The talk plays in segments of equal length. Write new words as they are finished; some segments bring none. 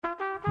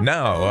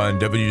Now on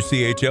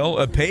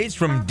WCHL, a page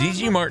from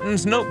D.G.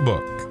 Martin's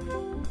notebook.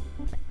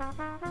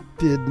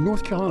 Did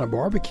North Carolina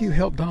barbecue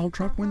help Donald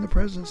Trump win the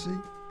presidency?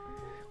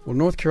 Well,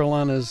 North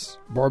Carolina's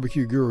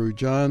barbecue guru,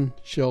 John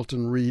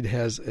Shelton Reed,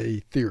 has a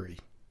theory.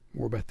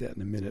 More about that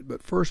in a minute.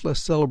 But first,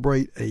 let's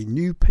celebrate a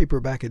new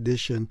paperback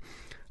edition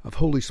of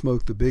Holy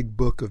Smoke, the Big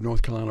Book of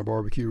North Carolina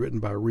Barbecue, written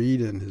by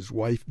Reed and his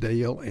wife,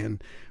 Dale,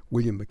 and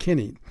William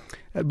McKinney.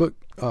 That book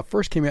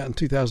first came out in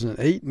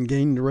 2008 and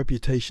gained a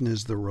reputation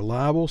as the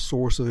reliable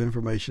source of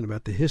information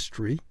about the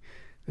history,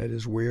 that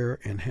is, where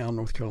and how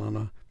North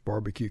Carolina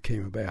barbecue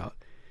came about.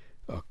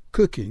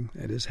 Cooking,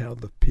 that is, how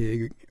the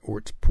pig or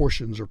its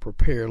portions are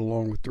prepared,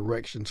 along with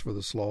directions for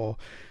the slaw,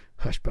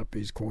 hush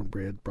puppies,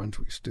 cornbread,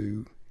 Brunswick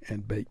stew,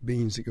 and baked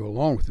beans that go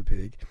along with the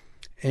pig.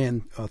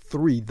 And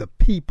 3, the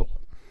people.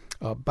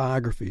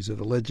 Biographies of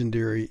the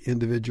legendary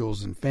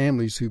individuals and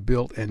families who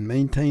built and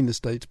maintained the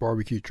state's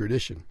barbecue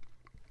tradition.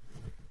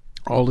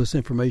 All this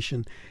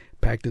information,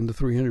 packed into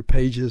 300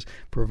 pages,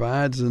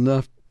 provides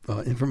enough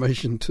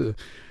information to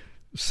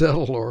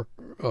settle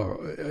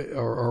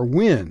or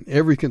win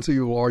every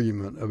conceivable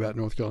argument about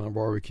North Carolina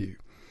barbecue.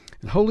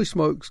 And Holy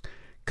Smokes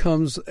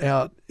comes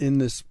out in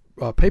this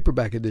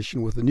paperback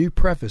edition with a new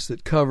preface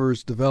that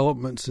covers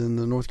developments in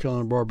the North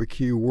Carolina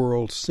barbecue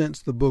world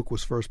since the book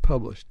was first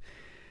published.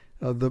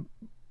 The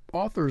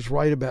authors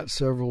write about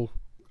several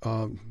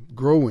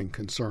growing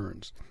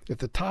concerns. At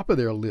the top of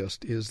their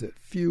list is that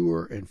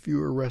fewer and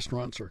fewer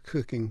restaurants are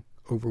cooking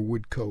over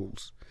wood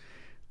coals.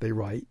 They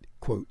write,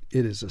 quote,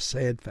 "It is a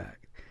sad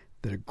fact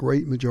that a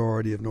great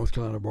majority of North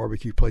Carolina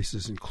barbecue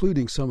places,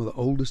 including some of the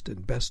oldest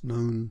and best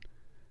known,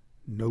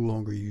 no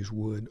longer use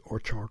wood or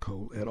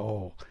charcoal at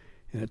all.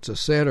 And it's a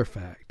sadder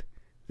fact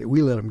that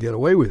we let them get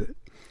away with it.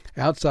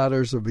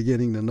 Outsiders are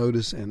beginning to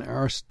notice, and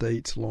our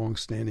state's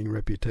long-standing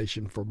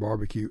reputation for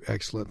barbecue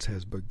excellence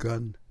has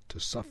begun to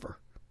suffer,"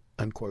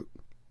 unquote.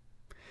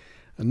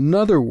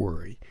 Another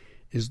worry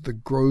is the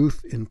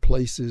growth in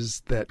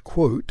places that,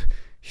 quote,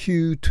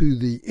 hew to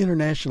the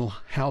International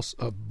House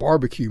of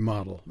Barbecue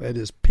model. That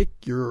is, pick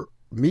your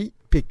meat,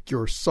 pick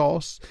your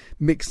sauce,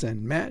 mix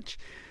and match.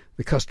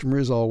 The customer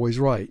is always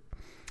right.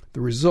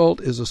 The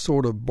result is a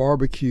sort of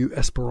barbecue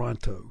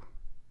Esperanto,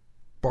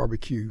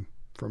 barbecue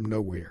from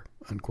nowhere,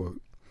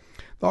 unquote.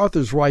 The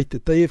authors write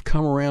that they have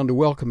come around to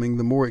welcoming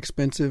the more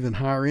expensive and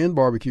higher-end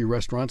barbecue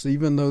restaurants,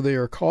 even though they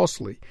are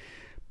costly.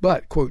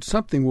 But, quote,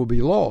 something will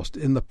be lost.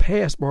 In the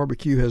past,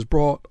 barbecue has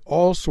brought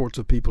all sorts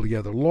of people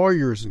together: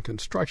 lawyers and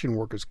construction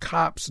workers,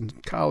 cops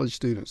and college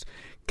students,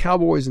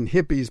 cowboys and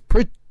hippies,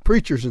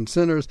 preachers and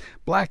sinners,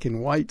 black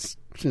and whites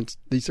since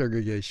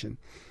desegregation.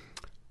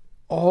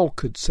 All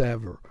could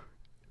savor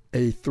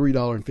a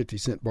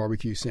 $3.50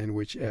 barbecue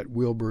sandwich at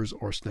Wilbur's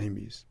or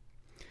Stamey's.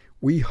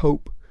 We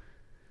hope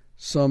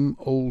some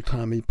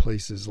old-timey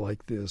places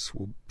like this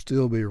will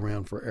still be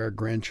around for our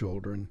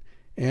grandchildren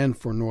and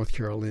for North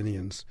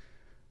Carolinians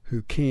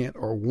who can't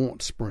or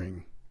won't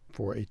spring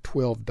for a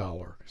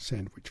 $12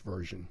 sandwich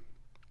version,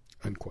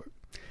 unquote.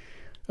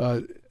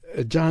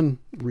 John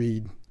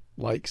Reed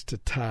likes to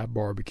tie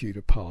barbecue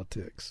to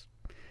politics.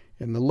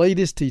 And the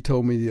latest he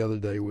told me the other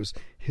day was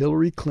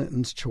Hillary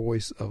Clinton's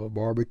choice of a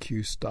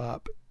barbecue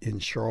stop in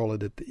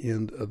Charlotte at the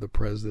end of the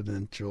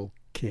presidential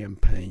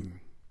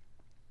campaign.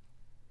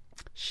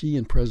 She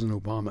and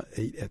President Obama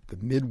ate at the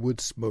Midwood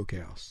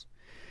Smokehouse,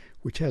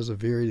 which has a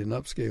varied and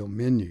upscale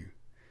menu,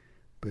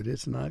 but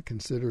it's not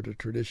considered a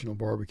traditional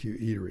barbecue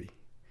eatery.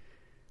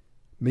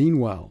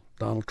 Meanwhile,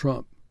 Donald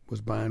Trump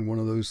was buying one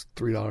of those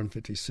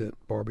 $3.50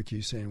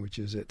 barbecue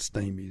sandwiches at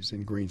Stamey's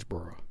in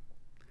Greensboro.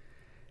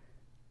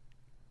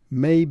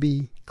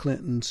 Maybe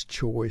Clinton's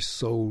choice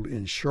sold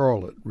in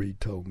Charlotte,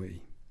 Reed told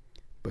me,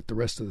 but the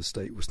rest of the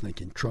state was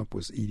thinking Trump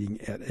was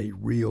eating at a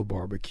real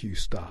barbecue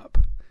stop.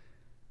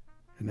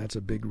 And that's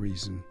a big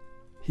reason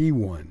he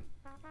won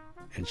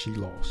and she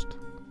lost.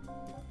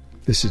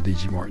 This is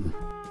D.G. Martin.